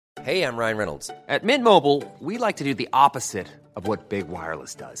Hey, I'm Ryan Reynolds. At Mint Mobile, we like to do the opposite of what Big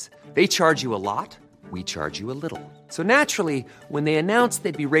Wireless does. They charge you a lot, we charge you a little. So naturally, when they announced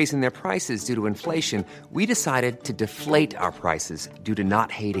they'd be raising their prices due to inflation, we decided to deflate our prices due to not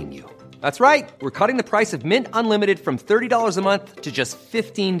hating you. That's right. We're cutting the price of Mint Unlimited from $30 a month to just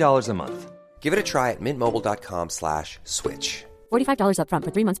 $15 a month. Give it a try at mintmobile.com/switch. $45 up front for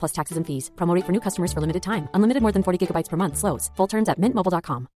 3 months plus taxes and fees. Promo rate for new customers for limited time. Unlimited more than 40 gigabytes per month. Slows full terms at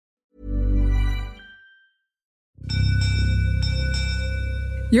mintmobile.com.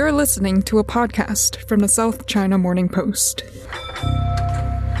 You're listening to a podcast from the South China Morning Post.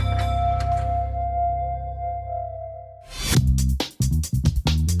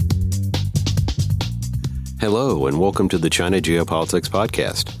 Hello, and welcome to the China Geopolitics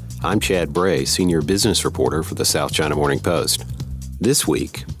Podcast. I'm Chad Bray, Senior Business Reporter for the South China Morning Post. This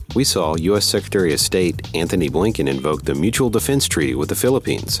week, we saw U.S. Secretary of State Anthony Blinken invoke the Mutual Defense Treaty with the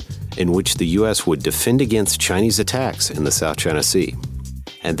Philippines, in which the U.S. would defend against Chinese attacks in the South China Sea.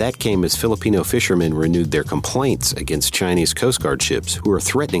 And that came as Filipino fishermen renewed their complaints against Chinese Coast Guard ships who are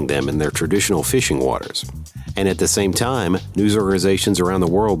threatening them in their traditional fishing waters. And at the same time, news organizations around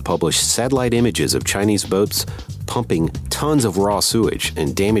the world published satellite images of Chinese boats pumping tons of raw sewage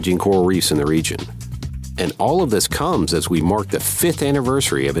and damaging coral reefs in the region. And all of this comes as we mark the 5th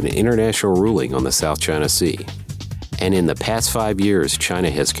anniversary of an international ruling on the South China Sea. And in the past 5 years, China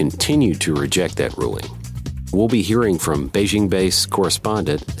has continued to reject that ruling. We'll be hearing from Beijing-based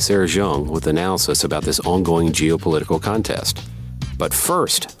correspondent Sarah Zhang with analysis about this ongoing geopolitical contest. But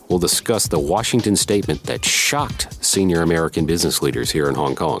first, we'll discuss the Washington statement that shocked senior American business leaders here in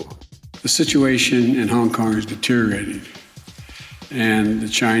Hong Kong. The situation in Hong Kong is deteriorating, and the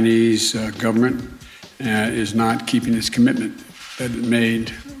Chinese government is not keeping its commitment that it made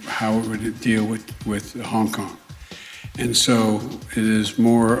how it would deal with Hong Kong. And so it is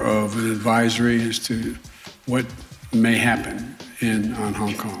more of an advisory as to what may happen on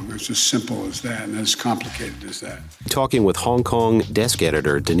Hong Kong. It's as simple as that, and as complicated as that. Talking with Hong Kong desk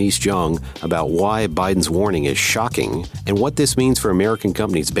editor Denise Zhang about why Biden's warning is shocking and what this means for American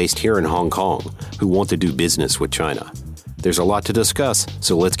companies based here in Hong Kong who want to do business with China. There's a lot to discuss,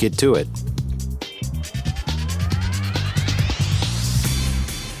 so let's get to it.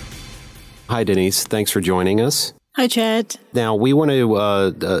 Hi, Denise. Thanks for joining us. Hi, Chad. Now, we want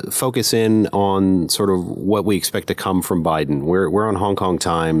to focus in on sort of what we expect to come from Biden. We're on Hong Kong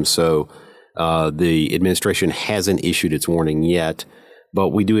time, so the administration hasn't issued its warning yet, but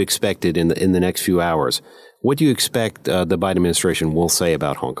we do expect it in the next few hours. What do you expect the Biden administration will say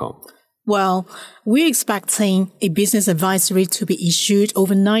about Hong Kong? Well, we're expecting a business advisory to be issued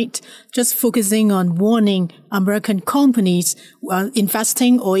overnight, just focusing on warning American companies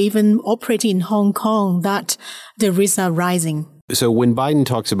investing or even operating in Hong Kong that the risks are rising. So when Biden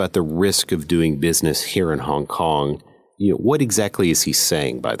talks about the risk of doing business here in Hong Kong, what exactly is he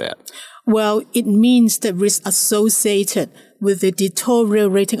saying by that? Well, it means the risk associated with the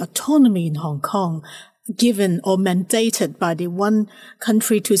deteriorating autonomy in Hong Kong, given or mandated by the one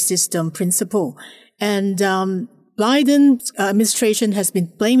country, two system principle. And Biden's administration has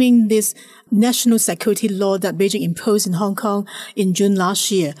been blaming this national security law that Beijing imposed in Hong Kong in June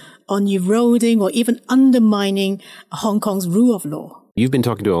last year on eroding or even undermining Hong Kong's rule of law. You've been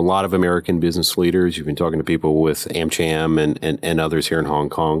talking to a lot of American business leaders. You've been talking to people with AmCham and others here in Hong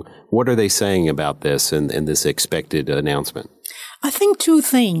Kong. What are they saying about this and this expected announcement? I think two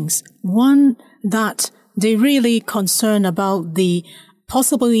things. One, that they're really concerned about the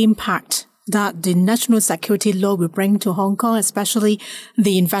possible impact that the national security law will bring to Hong Kong, especially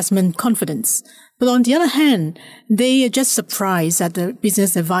the investment confidence. But on the other hand, they are just surprised at the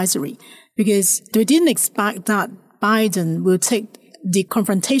business advisory because they didn't expect that Biden will take the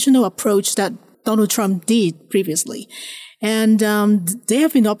confrontational approach that Donald Trump did previously. And they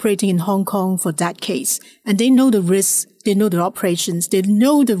have been operating in Hong Kong for decades, and they know the risks, they know the operations, they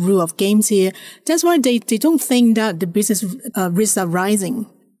know the rule of games here. That's why they don't think that the business risks are rising.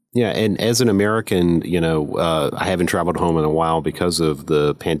 Yeah, and as an American, I haven't traveled home in a while because of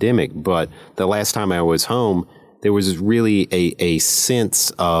the pandemic, but the last time I was home, there was really a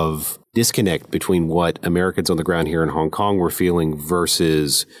sense of disconnect between what Americans on the ground here in Hong Kong were feeling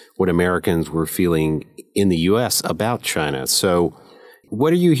versus what Americans were feeling in the U.S. about China. So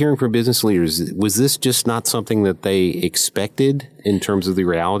what are you hearing from business leaders? Was this just not something that they expected in terms of the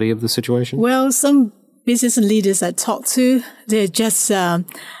reality of the situation? Well, some business leaders I talked to, they're just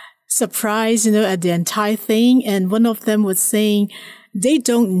surprised, at the entire thing. And one of them was saying they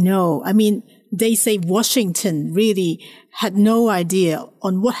don't know. I mean, they say Washington really had no idea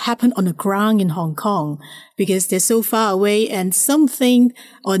on what happened on the ground in Hong Kong because they're so far away, and something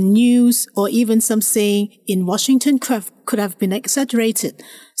on news or even something in Washington could have been exaggerated.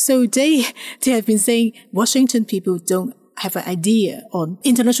 So they have been saying Washington people don't have an idea on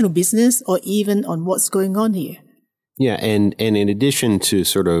international business or even on what's going on here. Yeah, and in addition to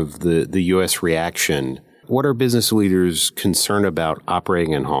sort of the U.S. reaction, what are business leaders concerned about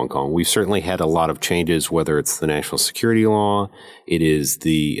operating in Hong Kong? We've certainly had a lot of changes, whether it's the national security law, it is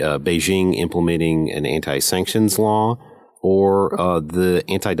the Beijing implementing an anti-sanctions law, or the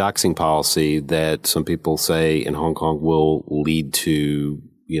anti-doxing policy that some people say in Hong Kong will lead to,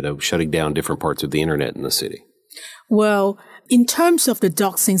 shutting down different parts of the internet in the city. Well, in terms of the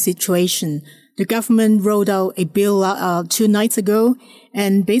doxing situation, the government rolled out a bill 2 nights ago,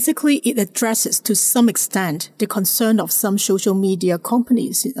 and basically it addresses to some extent the concern of some social media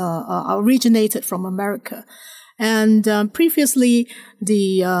companies originated from America. And previously,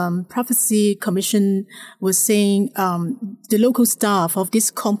 the Privacy Commission was saying the local staff of these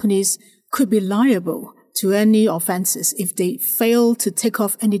companies could be liable to any offenses if they fail to take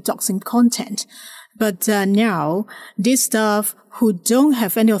off any doxing content. But now, these staff who don't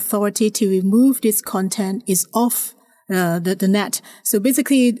have any authority to remove this content is off the net. So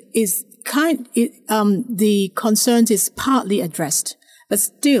basically, the concerns is partly addressed, but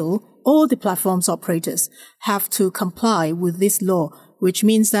still, all the platforms operators have to comply with this law, which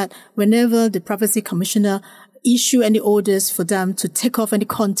means that whenever the Privacy Commissioner issue any orders for them to take off any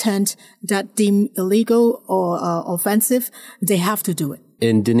content that deem illegal or offensive, they have to do it.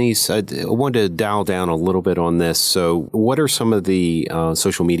 And Denise, I wanted to dial down a little bit on this. So what are some of the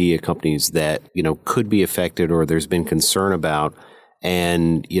social media companies that, could be affected or there's been concern about?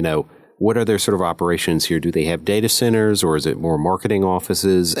 And, what are their sort of operations here? Do they have data centers or is it more marketing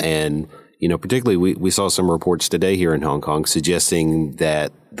offices? And, particularly we saw some reports today here in Hong Kong suggesting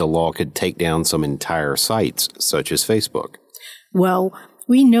that the law could take down some entire sites, such as Facebook. Well,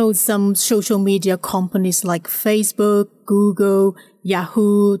 we know some social media companies like Facebook, Google,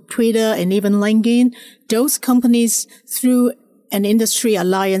 Yahoo, Twitter, and even LinkedIn. Those companies, through an industry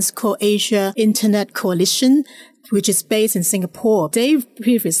alliance called Asia Internet Coalition, which is based in Singapore, they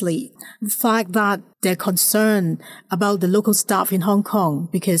previously flagged that they're concerned about the local staff in Hong Kong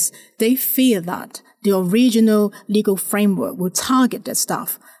because they fear that the original legal framework will target their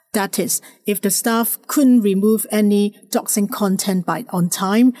staff. That is, if the staff couldn't remove any doxing content on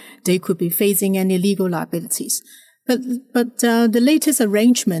time, they could be facing any legal liabilities. But the latest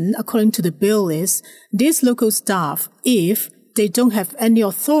arrangement, according to the bill, is these local staff, if they don't have any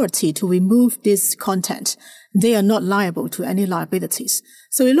authority to remove this content, they are not liable to any liabilities.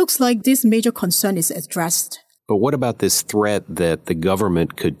 So it looks like this major concern is addressed. But what about this threat that the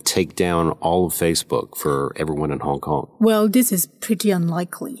government could take down all of Facebook for everyone in Hong Kong? Well, this is pretty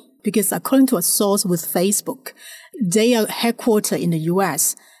unlikely because according to a source with Facebook, they are headquartered in the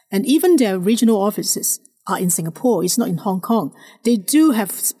US and even their regional offices are in Singapore. It's not in Hong Kong. They do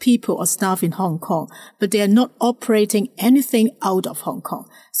have people or staff in Hong Kong, but they are not operating anything out of Hong Kong.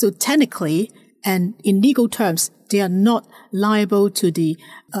 So technically, and in legal terms, they are not liable to the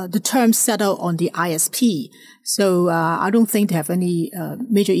terms set out on the ISP. So I don't think they have any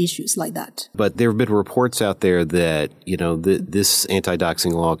major issues like that. But there have been reports out there that, this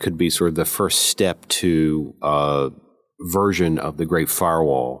anti-doxing law could be sort of the first step to a version of the Great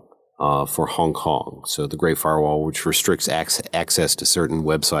Firewall for Hong Kong. So the Great Firewall, which restricts access to certain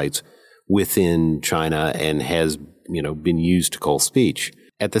websites within China and has, been used to cull speech.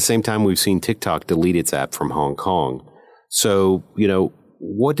 At the same time, we've seen TikTok delete its app from Hong Kong. So,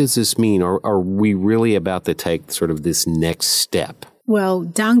 what does this mean? Are we really about to take sort of this next step? Well,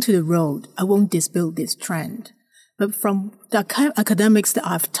 down to the road, I won't dispute this trend. But from the academics that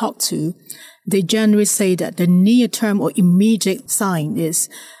I've talked to, they generally say that the near-term or immediate sign is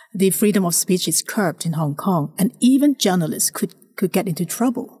the freedom of speech is curbed in Hong Kong. And even journalists could get into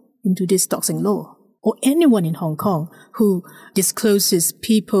trouble into this doxing law. Or anyone in Hong Kong who discloses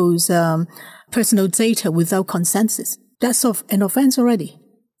people's personal data without consensus. That's an offense already.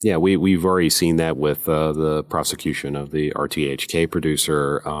 Yeah, we've already seen that with the prosecution of the RTHK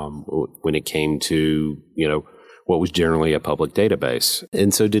producer when it came to, what was generally a public database.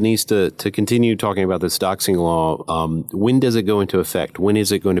 And so, Denise, to continue talking about this doxing law, when does it go into effect? When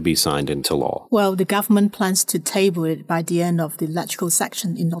is it going to be signed into law? Well, the government plans to table it by the end of the electoral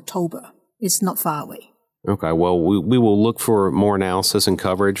section in October. It's not far away. Okay. Well, we will look for more analysis and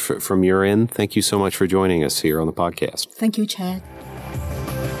coverage from your end. Thank you so much for joining us here on the podcast. Thank you, Chad.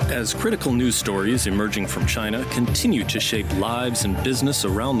 As critical news stories emerging from China continue to shape lives and business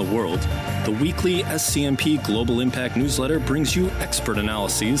around the world, the weekly SCMP Global Impact newsletter brings you expert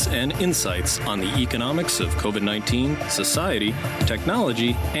analyses and insights on the economics of COVID-19, society,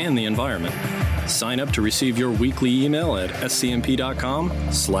 technology, and the environment. Sign up to receive your weekly email at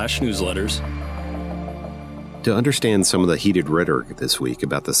scmp.com/newsletters. To understand some of the heated rhetoric this week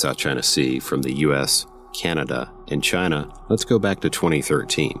about the South China Sea from the U.S., Canada, and China, let's go back to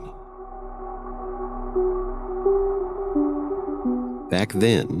 2013. Back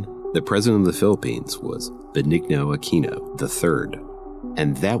then, the president of the Philippines was Benigno Aquino III,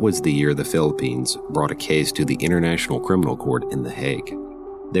 and that was the year the Philippines brought a case to the International Criminal Court in The Hague.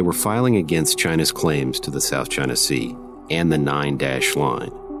 They were filing against China's claims to the South China Sea and the 9-dash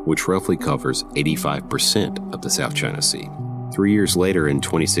line, which roughly covers 85% of the South China Sea. 3 years later, in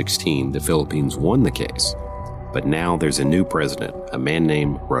 2016, the Philippines won the case. But now there's a new president, a man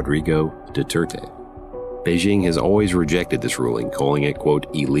named Rodrigo Duterte. Beijing has always rejected this ruling, calling it, quote,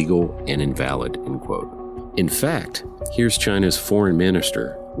 illegal and invalid, end quote. In fact, here's China's foreign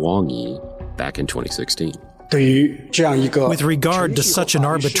minister, Wang Yi, back in 2016. With regard to such an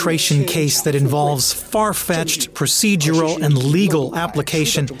arbitration case that involves far-fetched procedural and legal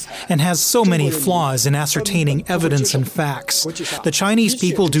application and has so many flaws in ascertaining evidence and facts, the Chinese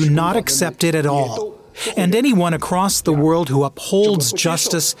people do not accept it at all. And anyone across the world who upholds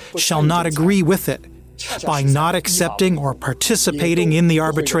justice shall not agree with it. By not accepting or participating in the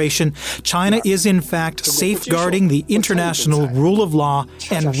arbitration, China is in fact safeguarding the international rule of law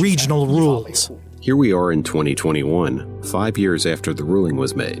and regional rules. Here we are in 2021, 5 years after the ruling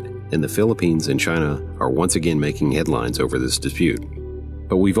was made, and the Philippines and China are once again making headlines over this dispute.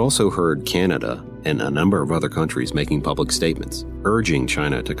 But we've also heard Canada and a number of other countries making public statements, urging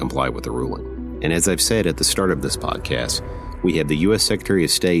China to comply with the ruling. And as I've said at the start of this podcast, we have the U.S. Secretary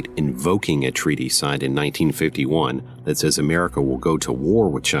of State invoking a treaty signed in 1951 that says America will go to war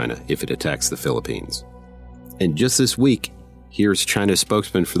with China if it attacks the Philippines. And just this week, here's China's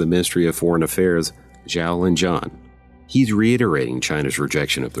spokesman for the Ministry of Foreign Affairs, Zhao Linjian. He's reiterating China's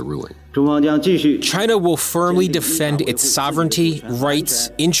rejection of the ruling. China will firmly defend its sovereignty, rights,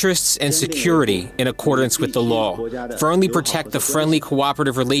 interests, and security in accordance with the law, firmly protect the friendly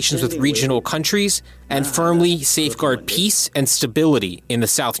cooperative relations with regional countries, and firmly safeguard peace and stability in the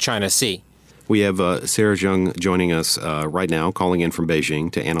South China Sea. We have Sarah Zhang joining us right now, calling in from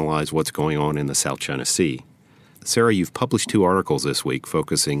Beijing to analyze what's going on in the South China Sea. Sarah, you've published 2 articles this week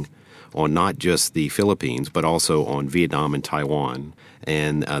focusing on not just the Philippines, but also on Vietnam and Taiwan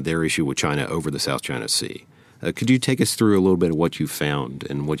and their issue with China over the South China Sea. Could you take us through a little bit of what you've found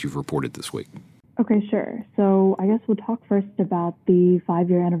and what you've reported this week? Okay, sure. So I guess we'll talk first about the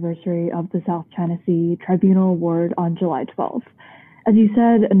 5-year anniversary of the South China Sea Tribunal Award on July 12th. As you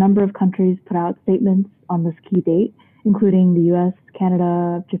said, a number of countries put out statements on this key date, including the U.S.,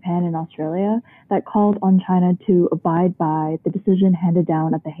 Canada, Japan, and Australia, that called on China to abide by the decision handed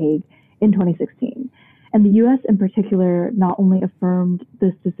down at The Hague in 2016. And the U.S. in particular not only affirmed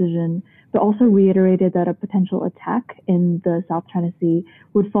this decision, but also reiterated that a potential attack in the South China Sea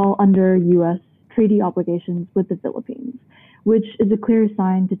would fall under U.S. treaty obligations with the Philippines, which is a clear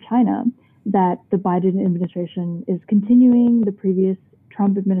sign to China that the Biden administration is continuing the previous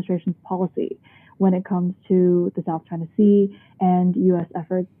Trump administration's policy when it comes to the South China Sea and U.S.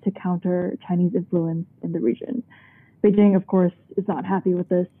 efforts to counter Chinese influence in the region. Beijing, of course, is not happy with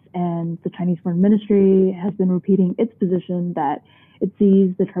this, and the Chinese Foreign Ministry has been repeating its position that it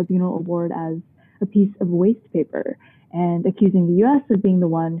sees the tribunal award as a piece of waste paper and accusing the U.S. of being the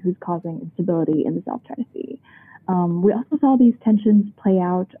one who's causing instability in the South China Sea. We also saw these tensions play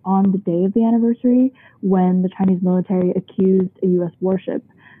out on the day of the anniversary when the Chinese military accused a U.S. warship,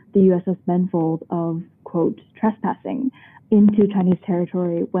 the USS Benfold, of, quote, trespassing into Chinese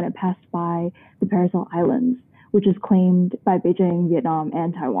territory when it passed by the Paracel Islands, which is claimed by Beijing, Vietnam,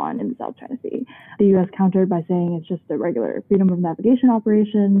 and Taiwan in the South China Sea. The U.S. countered by saying it's just a regular freedom of navigation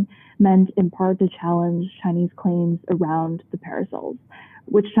operation, meant in part to challenge Chinese claims around the Paracels,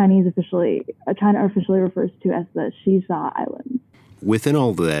 which China officially refers to as the Shisa Islands. Within all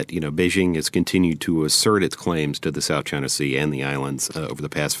of that, Beijing has continued to assert its claims to the South China Sea and the islands over the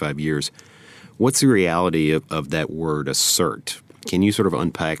past 5 years. What's the reality of that word assert? Can you sort of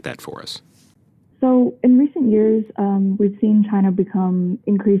unpack that for us? So in recent years, we've seen China become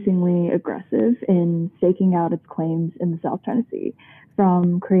increasingly aggressive in staking out its claims in the South China Sea,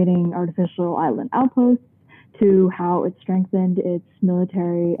 from creating artificial island outposts to how it strengthened its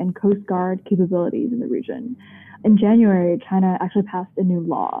military and Coast Guard capabilities in the region. In January, China actually passed a new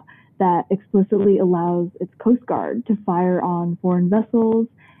law that explicitly allows its Coast Guard to fire on foreign vessels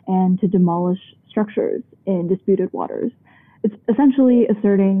and to demolish structures in disputed waters. It's essentially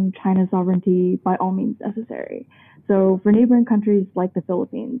asserting China's sovereignty by all means necessary. So for neighboring countries like the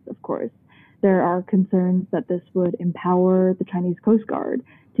Philippines, of course, there are concerns that this would empower the Chinese Coast Guard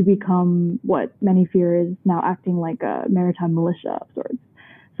to become what many fear is now acting like a maritime militia of sorts.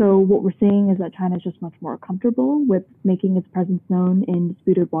 So what we're seeing is that China is just much more comfortable with making its presence known in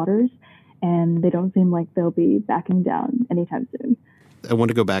disputed waters, and they don't seem like they'll be backing down anytime soon. I want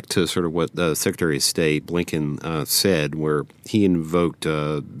to go back to sort of what the Secretary of State Blinken said, where he invoked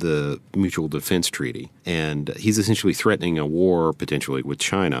the Mutual Defense Treaty, and he's essentially threatening a war potentially with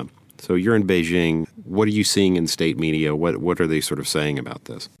China. So you're in Beijing. What are you seeing in state media? What are they sort of saying about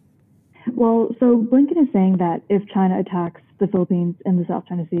this? Well, so Blinken is saying that if China attacks the Philippines in the South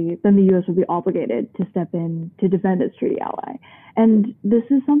China Sea, then the U.S. would be obligated to step in to defend its treaty ally. And this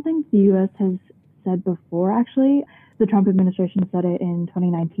is something the U.S. has said before, actually. The Trump administration said it in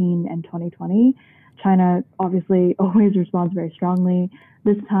 2019 and 2020. China obviously always responds very strongly.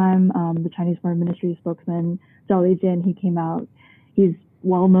 This time, the Chinese Foreign Ministry spokesman, Zhao Lijian, he came out. He's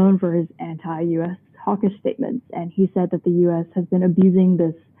well known for his anti-U.S. hawkish statements, and he said that the U.S. has been abusing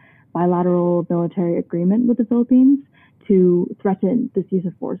this bilateral military agreement with the Philippines to threaten this use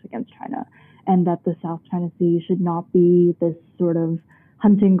of force against China, and that the South China Sea should not be this sort of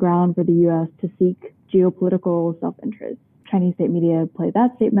hunting ground for the U.S. to seek geopolitical self-interest. Chinese state media played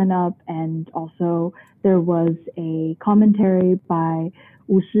that statement up, and also there was a commentary by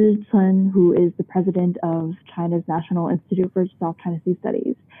Wu Shicun, who is the president of China's National Institute for South China Sea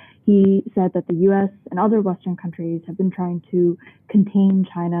Studies. He said that the U.S. and other Western countries have been trying to contain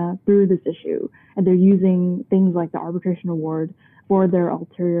China through this issue, and they're using things like the arbitration award for their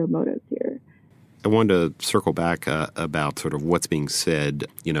ulterior motives here. I wanted to circle back about sort of what's being said,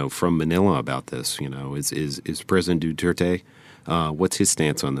 from Manila about this. Is President Duterte, what's his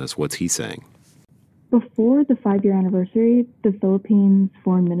stance on this? What's he saying? Before the 5-year anniversary, the Philippines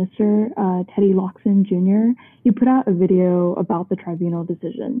Foreign Minister, Teddy Locsin Jr., he put out a video about the tribunal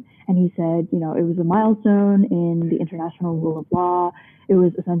decision. And he said, it was a milestone in the international rule of law. It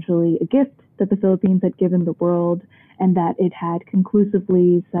was essentially a gift that the Philippines had given the world, and that it had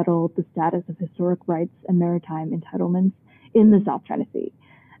conclusively settled the status of historic rights and maritime entitlements in the South China Sea.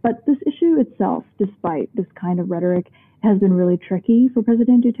 But this issue itself, despite this kind of rhetoric, has been really tricky for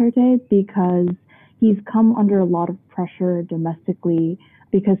President Duterte because he's come under a lot of pressure domestically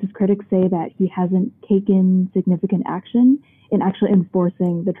because his critics say that he hasn't taken significant action in actually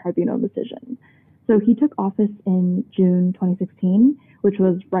enforcing the tribunal decision. So he took office in June 2016, which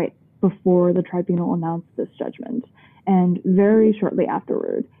was right before the tribunal announced this judgment. And very shortly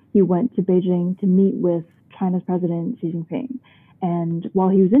afterward, he went to Beijing to meet with China's President Xi Jinping. And while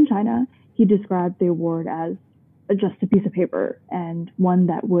he was in China, he described the award as just a piece of paper and one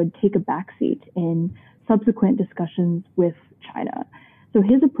that would take a backseat in subsequent discussions with China. So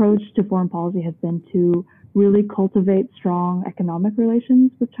his approach to foreign policy has been to really cultivate strong economic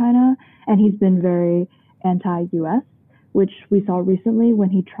relations with China, and he's been very anti-US, which we saw recently when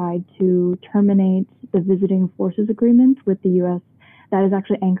he tried to terminate the visiting forces agreement with the U.S. that is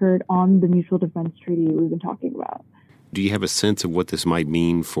actually anchored on the Mutual Defense Treaty we've been talking about. Do you have a sense of what this might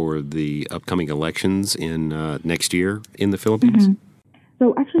mean for the upcoming elections in next year in the Philippines? Mm-hmm.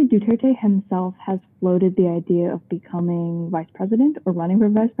 So actually, Duterte himself has floated the idea of becoming vice president or running for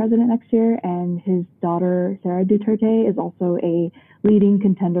vice president next year, and his daughter, Sara Duterte, is also a leading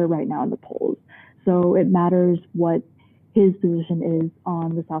contender right now in the polls. So it matters what his position is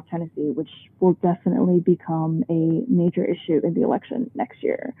on the South China Sea, which will definitely become a major issue in the election next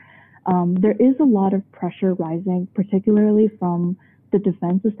year. There is a lot of pressure rising, particularly from the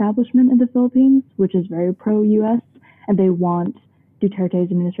defense establishment in the Philippines, which is very pro-U.S., and they want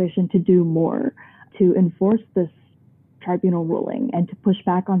Duterte's administration to do more to enforce this tribunal ruling and to push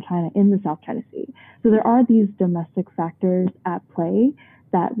back on China in the South China Sea. So there are these domestic factors at play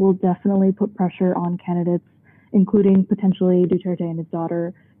that will definitely put pressure on candidates, including potentially Duterte and his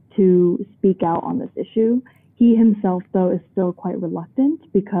daughter, to speak out on this issue. He himself, though, is still quite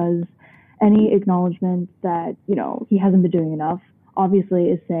reluctant because any acknowledgement that, he hasn't been doing enough obviously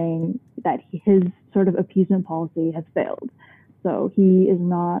is saying that his sort of appeasement policy has failed. So he is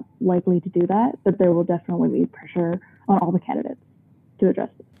not likely to do that, but there will definitely be pressure on all the candidates to address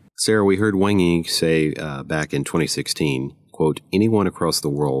this. Sarah, we heard Wang Yi say back in 2016, quote, "Anyone across the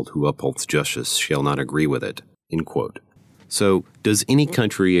world who upholds justice shall not agree with it," end quote. So does any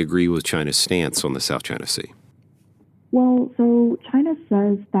country agree with China's stance on the South China Sea? Well, so China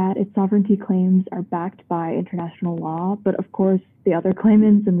says that its sovereignty claims are backed by international law, but of course the other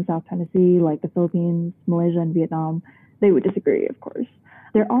claimants in the South China Sea, like the Philippines, Malaysia, and Vietnam, they would disagree, of course.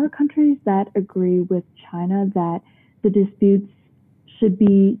 there are countries that agree with China that the disputes should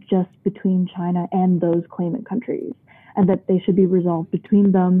be just between China and those claimant countries, and that they should be resolved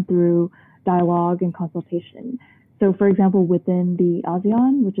between them through dialogue and consultation. So, for example, within the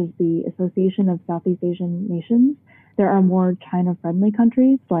ASEAN, which is the Association of Southeast Asian Nations, there are more China-friendly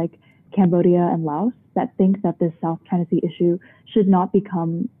countries like Cambodia and Laos that think that this South China Sea issue should not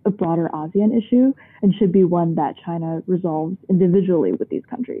become a broader ASEAN issue and should be one that China resolves individually with these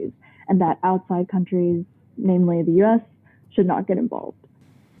countries, and that outside countries, namely the U.S., should not get involved.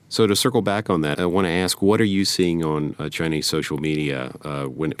 So to circle back on that, I want to ask, what are you seeing on Chinese social media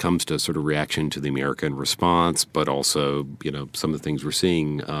when it comes to sort of reaction to the American response, but also, some of the things we're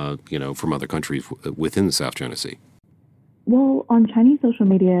seeing, from other countries within the South China Sea? Well, on Chinese social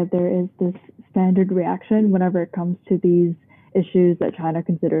media, there is this standard reaction whenever it comes to these issues that China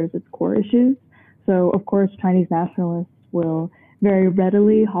considers its core issues. So, of course, Chinese nationalists will very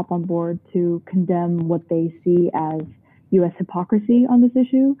readily hop on board to condemn what they see as U.S. hypocrisy on this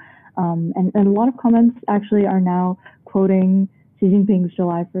issue. And a lot of comments actually are now quoting Xi Jinping's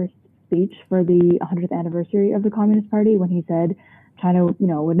July 1st speech for the 100th anniversary of the Communist Party, when he said China,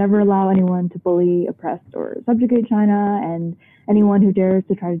 would never allow anyone to bully, oppress, or subjugate China, and anyone who dares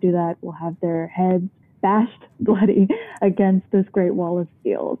to try to do that will have their heads bashed bloody against this great wall of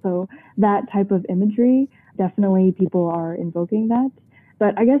steel. So that type of imagery, definitely people are invoking that.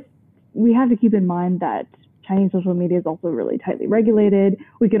 But I guess we have to keep in mind that Chinese social media is also really tightly regulated.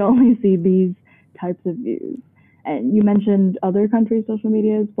 We can only see these types of views. And you mentioned other countries' social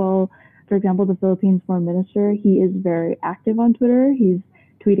media as well. For example, the Philippines foreign minister, he is very active on Twitter. He's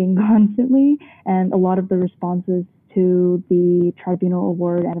tweeting constantly. And a lot of the responses to the Tribunal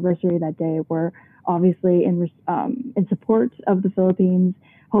Award anniversary that day were obviously in support of the Philippines,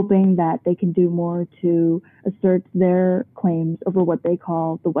 hoping that they can do more to assert their claims over what they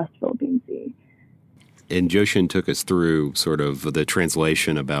call the West Philippine Sea. And Joshin took us through sort of the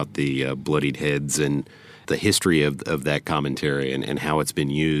translation about the bloodied heads and the history of that commentary and how it's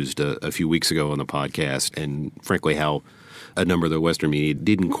been used a few weeks ago on the podcast, and frankly how a number of the Western media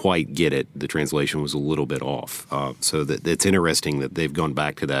didn't quite get it. The translation was a little bit off. So it's interesting that they've gone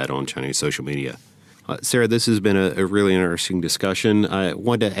back to that on Chinese social media. Sarah, this has been a really interesting discussion. I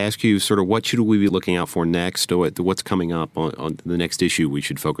wanted to ask you sort of what should we be looking out for next, or what's coming up on the next issue we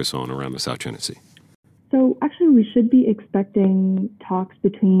should focus on around the South China Sea? So actually, we should be expecting talks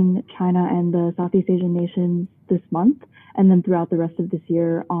between China and the Southeast Asian nations this month, and then throughout the rest of this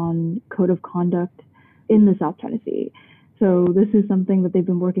year on code of conduct in the South China Sea. So this is something that they've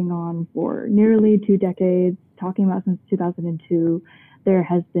been working on for nearly 2 decades, talking about since 2002. There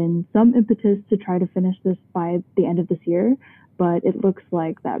has been some impetus to try to finish this by the end of this year, but it looks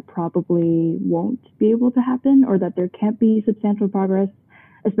like that probably won't be able to happen, or that there can't be substantial progress,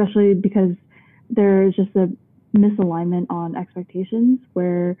 especially because there's just a misalignment on expectations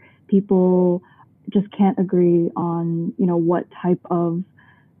where people just can't agree on, what type of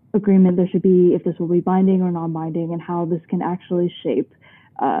agreement there should be, if this will be binding or non-binding, and how this can actually shape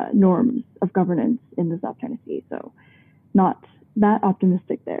norms of governance in the South China Sea. So not that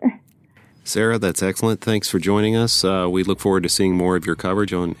optimistic there. Sarah, that's excellent. Thanks for joining us. We look forward to seeing more of your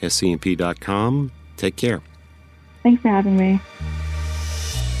coverage on scmp.com. Take care. Thanks for having me.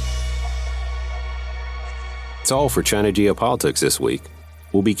 That's all for China Geopolitics this week.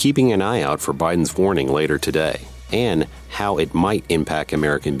 We'll be keeping an eye out for Biden's warning later today and how it might impact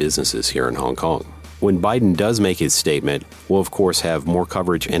American businesses here in Hong Kong. When Biden does make his statement, we'll of course have more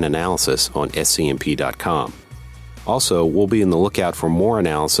coverage and analysis on scmp.com. Also, we'll be in the lookout for more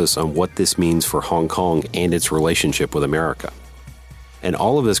analysis on what this means for Hong Kong and its relationship with America. And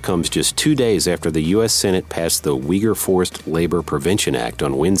all of this comes just 2 days after the U.S. Senate passed the Uyghur Forced Labor Prevention Act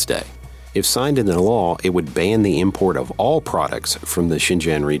on Wednesday. If signed into law, it would ban the import of all products from the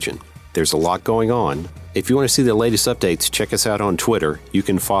Xinjiang region. There's a lot going on. If you want to see the latest updates, check us out on Twitter. You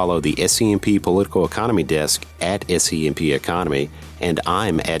can follow the SCMP Political Economy Desk at SCMP Economy, and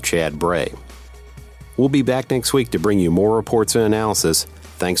I'm at Chad Bray. We'll be back next week to bring you more reports and analysis.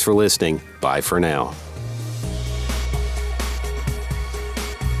 Thanks for listening. Bye for now.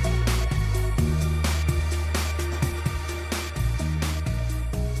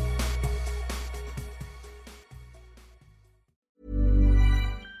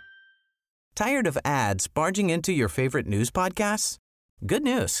 Tired of ads barging into your favorite news podcasts? Good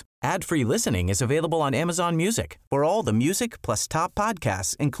news. Ad-free listening is available on Amazon Music for all the music plus top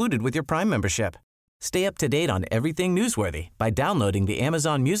podcasts included with your Prime membership. Stay up to date on everything newsworthy by downloading the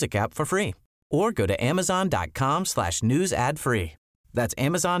Amazon Music app for free or go to amazon.com/news ad free. That's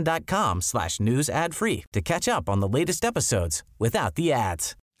amazon.com/news ad free to catch up on the latest episodes without the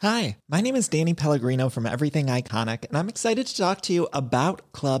ads. Hi, my name is Danny Pellegrino from Everything Iconic, and I'm excited to talk to you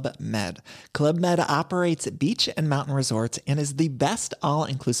about Club Med. Club Med operates beach and mountain resorts and is the best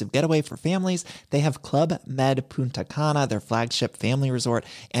all-inclusive getaway for families. They have Club Med Punta Cana, their flagship family resort,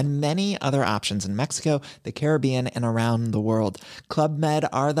 and many other options in Mexico, the Caribbean, and around the world. Club Med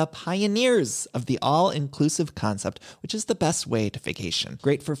are the pioneers of the all-inclusive concept, which is the best way to vacation.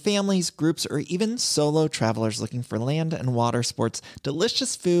 Great for families, groups, or even solo travelers looking for land and water sports,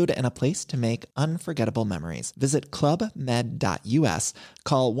 delicious food, and a place to make unforgettable memories. Visit clubmed.us,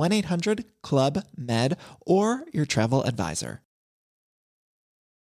 call 1-800-CLUB-MED, or your travel advisor.